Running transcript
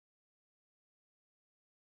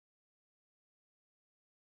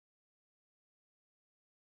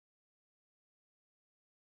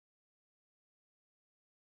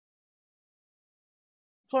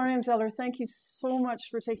Florian Zeller, thank you so much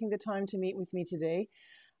for taking the time to meet with me today.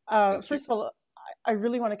 Thank you. First of all, I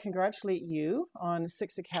really want to congratulate you on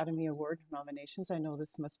 6 Academy Award nominations. I know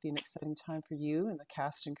this must be an exciting time for you and the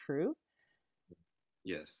cast and crew.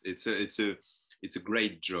 Yes, it's a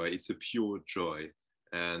great joy. It's a pure joy,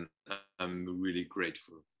 and I'm really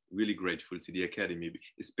grateful to the Academy,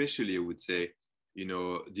 especially I would say,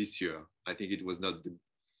 this year. I think it was not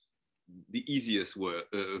the easiest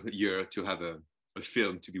year to have a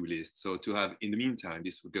film to be released. So to have, in the meantime,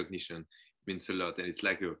 this recognition means a lot, and it's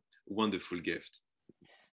like a wonderful gift.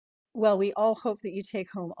 Well, we all hope that you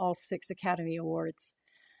take home all 6 Academy Awards.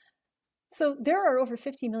 So, there are over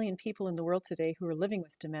 50 million people in the world today who are living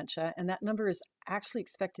with dementia, and that number is actually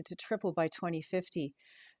expected to triple by 2050.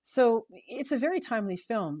 So, it's a very timely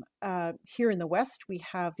film. Here in the West, we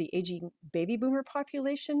have the aging baby boomer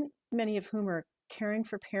population, many of whom are caring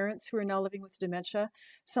for parents who are now living with dementia,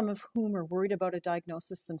 some of whom are worried about a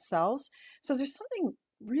diagnosis themselves. So, there's something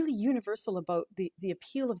really universal about the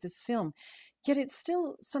appeal of this film, yet it's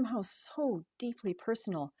still somehow so deeply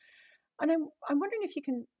personal. And I'm wondering if you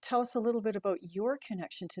can tell us a little bit about your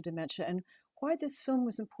connection to dementia and why this film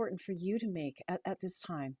was important for you to make at this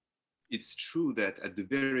time. It's true that at the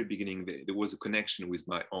very beginning there was a connection with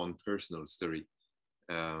my own personal story,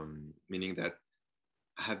 meaning that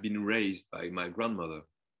I have been raised by my grandmother,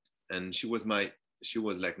 and she was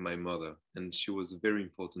like my mother, and she was a very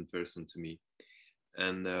important person to me.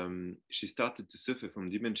 And she started to suffer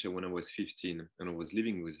from dementia when I was 15, and I was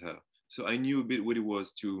living with her. So I knew a bit what it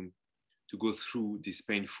was to go through this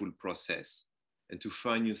painful process and to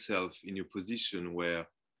find yourself in your position where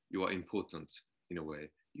you are important in a way.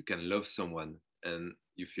 You can love someone and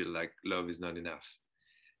you feel like love is not enough.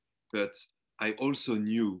 But I also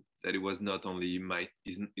knew that it was not only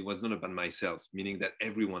it was not about myself, meaning that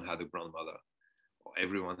everyone had a grandmother, or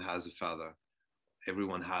everyone has a father,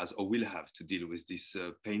 everyone has or will have to deal with this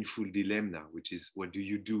painful dilemma, which is what do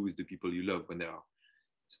you do with the people you love when they are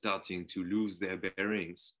starting to lose their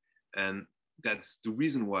bearings? And that's the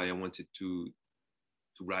reason why I wanted to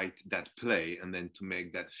write that play and then to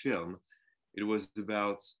make that film. It was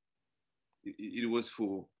about it was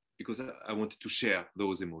for because I wanted to share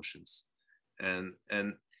those emotions, and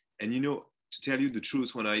and and to tell you the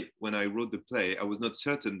truth, when I wrote the play, I was not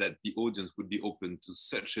certain that the audience would be open to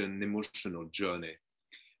such an emotional journey,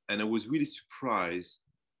 and I was really surprised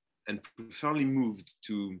and profoundly moved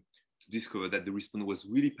to discover that the response was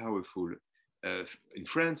really powerful in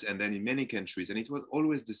France and then in many countries. And it was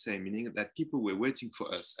always the same, meaning that people were waiting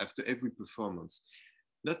for us after every performance,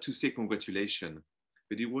 not to say congratulations,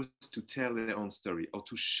 but it was to tell their own story or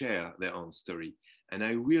to share their own story. And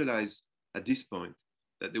I realized at this point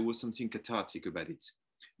that there was something cathartic about it.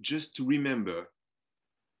 Just to remember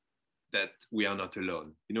that we are not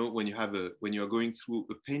alone. When you are going through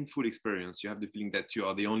a painful experience, you have the feeling that you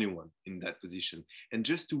are the only one in that position. And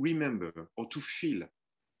just to remember or to feel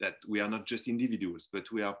that we are not just individuals,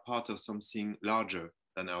 but we are part of something larger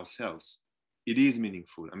than ourselves. It is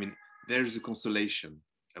meaningful. I mean, there is a consolation,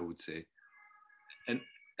 I would say,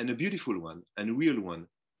 and a beautiful one and a real one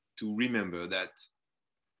to remember that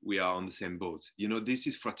we are on the same boat. This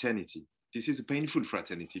is fraternity. This is a painful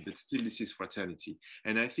fraternity, but still this is fraternity.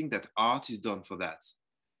 And I think that art is done for that,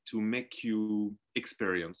 to make you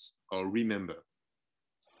experience or remember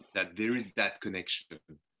that there is that connection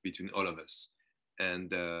between all of us. And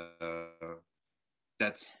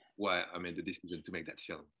that's why I made the decision to make that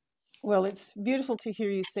film. Well, it's beautiful to hear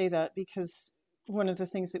you say that because one of the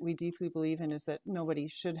things that we deeply believe in is that nobody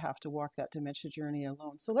should have to walk that dementia journey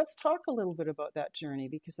alone. So let's talk a little bit about that journey,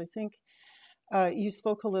 because I think you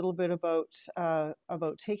spoke a little bit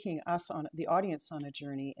about taking us on the audience on a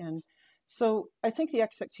journey. And so I think the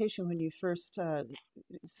expectation when you first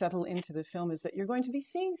settle into the film is that you're going to be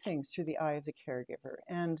seeing things through the eye of the caregiver.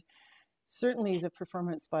 And certainly the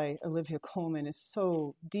performance by Olivia Colman is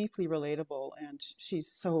so deeply relatable, and she's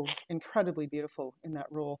so incredibly beautiful in that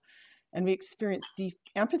role. And we experience deep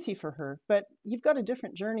empathy for her, but you've got a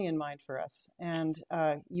different journey in mind for us, and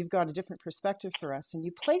you've got a different perspective for us, and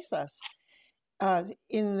you place us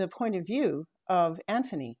in the point of view of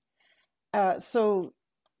Anthony. So,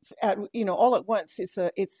 all at once,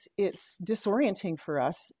 it's disorienting for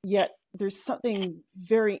us. Yet there's something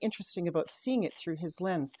very interesting about seeing it through his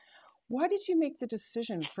lens. Why did you make the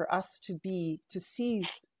decision for us to see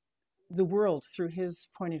the world through his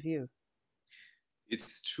point of view?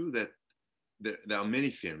 It's true that there are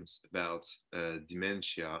many films about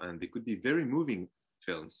dementia, and they could be very moving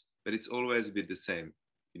films, but it's always a bit the same.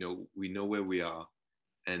 We know where we are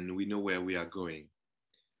and we know where we are going.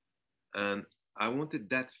 And I wanted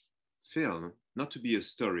that film not to be a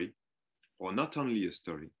story or not only a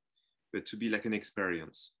story, but to be like an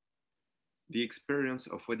experience, the experience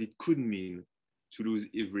of what it could mean to lose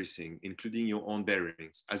everything, including your own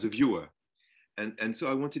bearings as a viewer. And so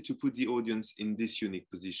I wanted to put the audience in this unique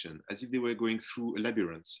position, as if they were going through a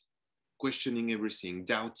labyrinth, questioning everything,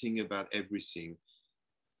 doubting about everything,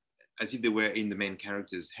 as if they were in the main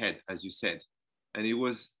character's head, as you said. And it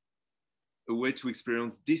was a way to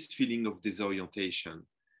experience this feeling of disorientation.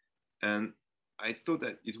 And I thought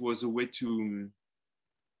that it was a way to,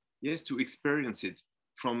 yes, to experience it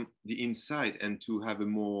from the inside and to have a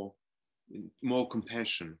more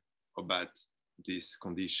compassion about this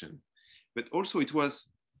condition. But also it was,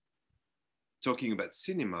 talking about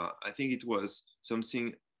cinema, I think it was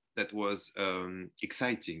something that was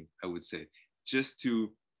exciting, I would say, just to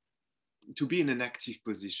be in an active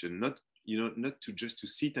position, not, you know, not to just to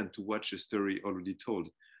sit and to watch a story already told,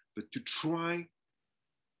 but to try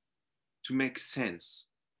to make sense,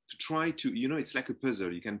 to try to, you know, it's like a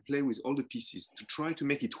puzzle. You can play with all the pieces to try to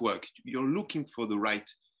make it work. You're looking for the right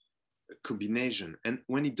combination. And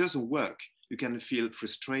when it doesn't work, you can feel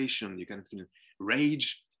frustration, you can feel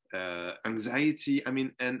rage, anxiety. I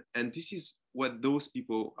mean, and this is what those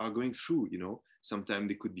people are going through, you know. Sometimes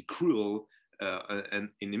they could be cruel, and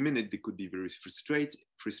in a minute they could be very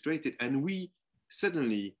frustrated. And we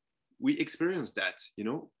suddenly, we experience that, you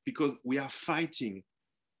know, because we are fighting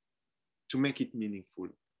to make it meaningful,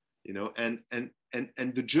 you know. And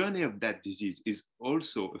the journey of that disease is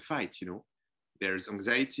also a fight, you know. There's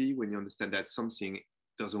anxiety when you understand that something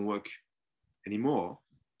doesn't work anymore.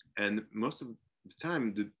 And most of the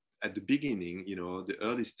time, at the beginning, you know, the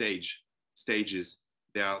early stages,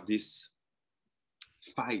 there are this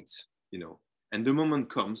fight, you know. And the moment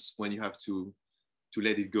comes when you have to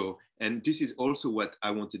let it go. And this is also what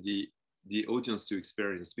I wanted the audience to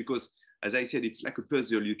experience, because as I said, it's like a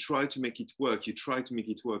puzzle. You try to make it work,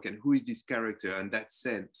 and who is this character? And that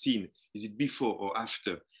scene, is it before or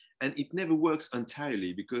after? And it never works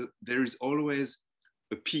entirely, because there is always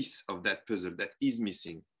a piece of that puzzle that is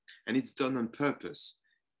missing. And it's done on purpose,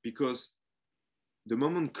 because the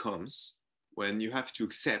moment comes when you have to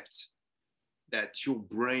accept that your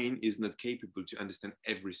brain is not capable to understand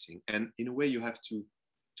everything. And in a way, you have to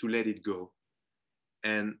let it go.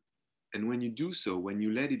 And when you do so, when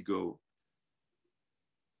you let it go,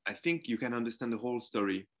 I think you can understand the whole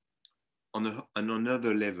story on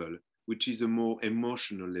another level, which is a more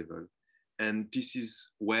emotional level. And this is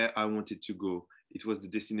where I wanted to go. It was the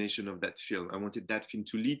destination of that film. I wanted that film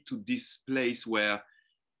to lead to this place where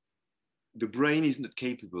the brain is not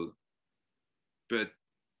capable, but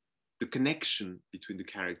the connection between the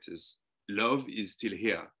characters, love is still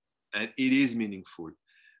here, and it is meaningful.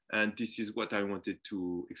 And this is what I wanted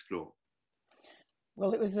to explore.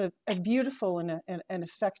 Well, it was a beautiful and an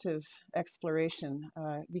effective exploration,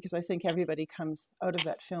 because I think everybody comes out of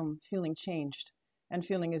that film feeling changed and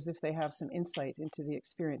feeling as if they have some insight into the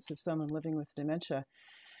experience of someone living with dementia.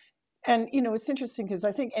 And, you know, it's interesting because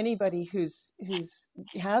I think anybody who's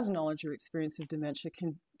has knowledge or experience of dementia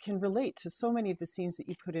can relate to so many of the scenes that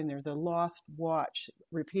you put in there: the lost watch,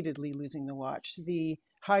 repeatedly losing the watch, the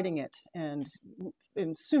hiding it and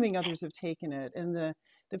assuming others have taken it, and the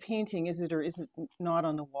painting, is it or is it not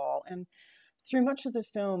on the wall. And through much of the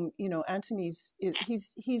film, you know, Anthony's,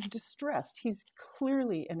 he's distressed. He's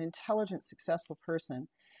clearly an intelligent, successful person,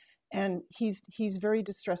 and he's very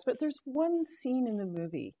distressed. But there's one scene in the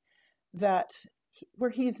movie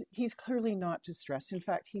where he's clearly not distressed. In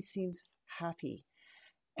fact, he seems happy.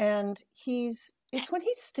 And it's when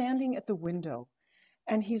he's standing at the window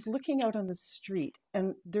and he's looking out on the street,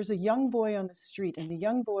 and there's a young boy on the street, and the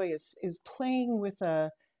young boy is playing with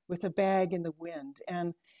a bag in the wind,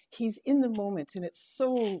 and he's in the moment, and it's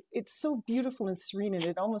so beautiful and serene, and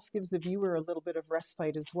it almost gives the viewer a little bit of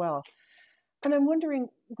respite as well. And I'm wondering,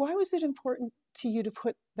 why was it important to you to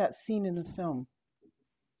put that scene in the film?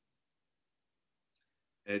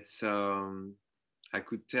 It's I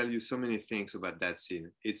could tell you so many things about that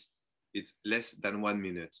scene. It's less than 1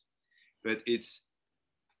 minute, but it's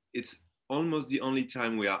almost the only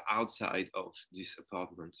time we are outside of this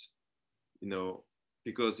apartment, you know,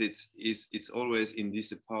 because it's always in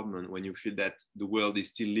this apartment when you feel that the world is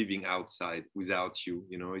still living outside without you.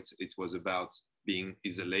 You know, it was about being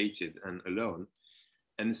isolated and alone.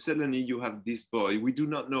 And suddenly you have this boy. We do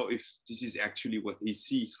not know if this is actually what he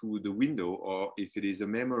sees through the window, or if it is a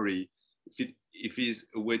memory, if it is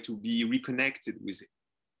a way to be reconnected with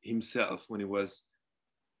himself when he was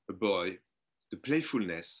a boy, the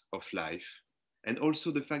playfulness of life, and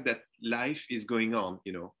also the fact that life is going on,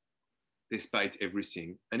 you know, despite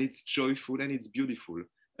everything. And it's joyful and it's beautiful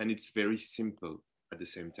and it's very simple at the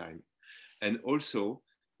same time. And also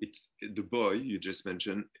it the boy you just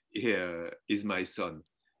mentioned is my son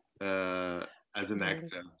as an Right.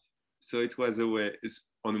 actor. So it was a way, it's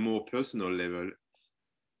on a more personal level,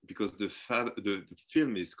 because the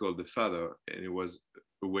film is called The Father, and it was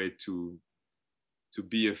a way to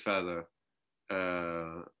be a father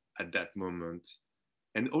at that moment.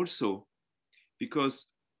 And also because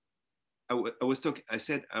I was talking, I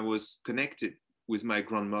said I was connected with my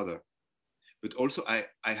grandmother, but also I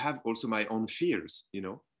have also my own fears, you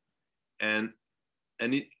know, and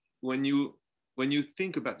and it when you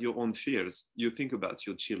think about your own fears, you think about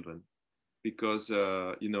your children, because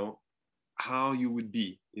you know how you would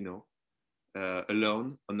be, you know,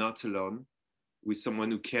 alone or not alone, with someone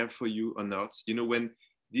who care for you or not, you know, when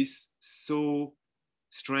this so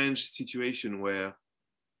strange situation where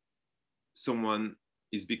someone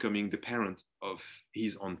is becoming the parent of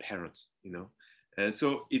his own parent, you know. And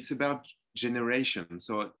so it's about generation.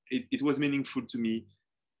 So it was meaningful to me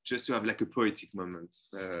just to have like a poetic moment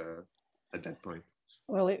at that point.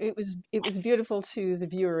 Well, it was beautiful to the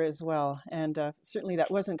viewer as well, and certainly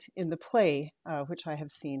that wasn't in the play, which I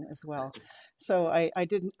have seen as well. So I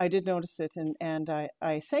did notice it, and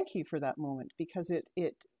I thank you for that moment because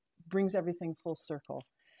it brings everything full circle,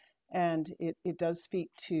 and it does speak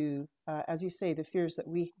to, as you say, the fears that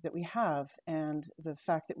we have, and the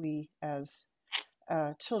fact that we as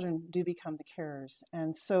children do become the carers.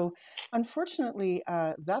 And so, unfortunately,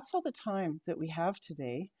 that's all the time that we have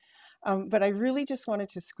today. But I really just wanted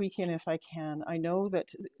to squeak in if I can. I know that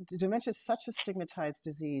dementia is such a stigmatized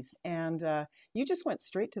disease, and you just went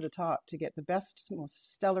straight to the top to get the best,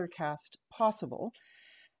 most stellar cast possible.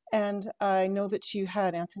 And I know that you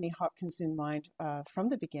had Anthony Hopkins in mind from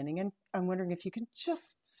the beginning, and I'm wondering if you can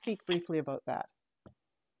just speak briefly about that.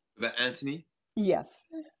 But Anthony, Yes.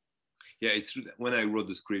 yeah, it's true that when I wrote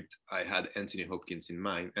the script, I had Anthony Hopkins in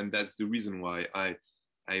mind, and that's the reason why I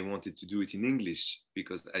wanted to do it in English,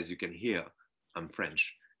 because as you can hear, I'm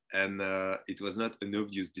French, and it was not an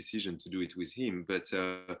obvious decision to do it with him, but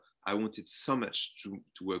I wanted so much to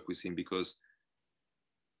work with him because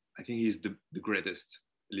I think he's the greatest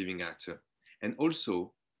living actor, and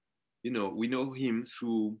also, you know, we know him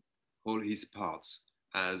through all his parts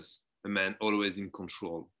as a man always in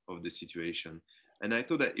control of the situation. And I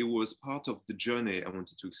thought that it was part of the journey I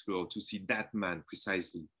wanted to explore, to see that man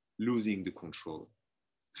precisely losing the control,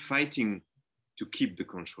 fighting to keep the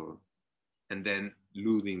control, and then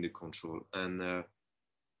losing the control. And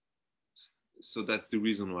so that's the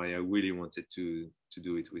reason why I really wanted to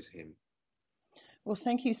do it with him. Well,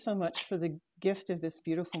 thank you so much for the gift of this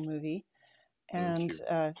beautiful movie. Thank And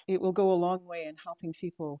you. it will go a long way in helping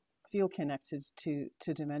people feel connected to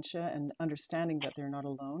dementia and understanding that they're not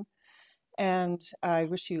alone. And I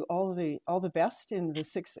wish you all the best in the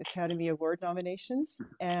 6 Academy Award nominations. Thank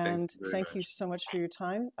And you very thank you much. so much for your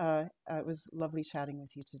time. It was lovely chatting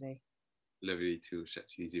with you today. Lovely to chat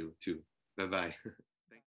with you too. Bye bye.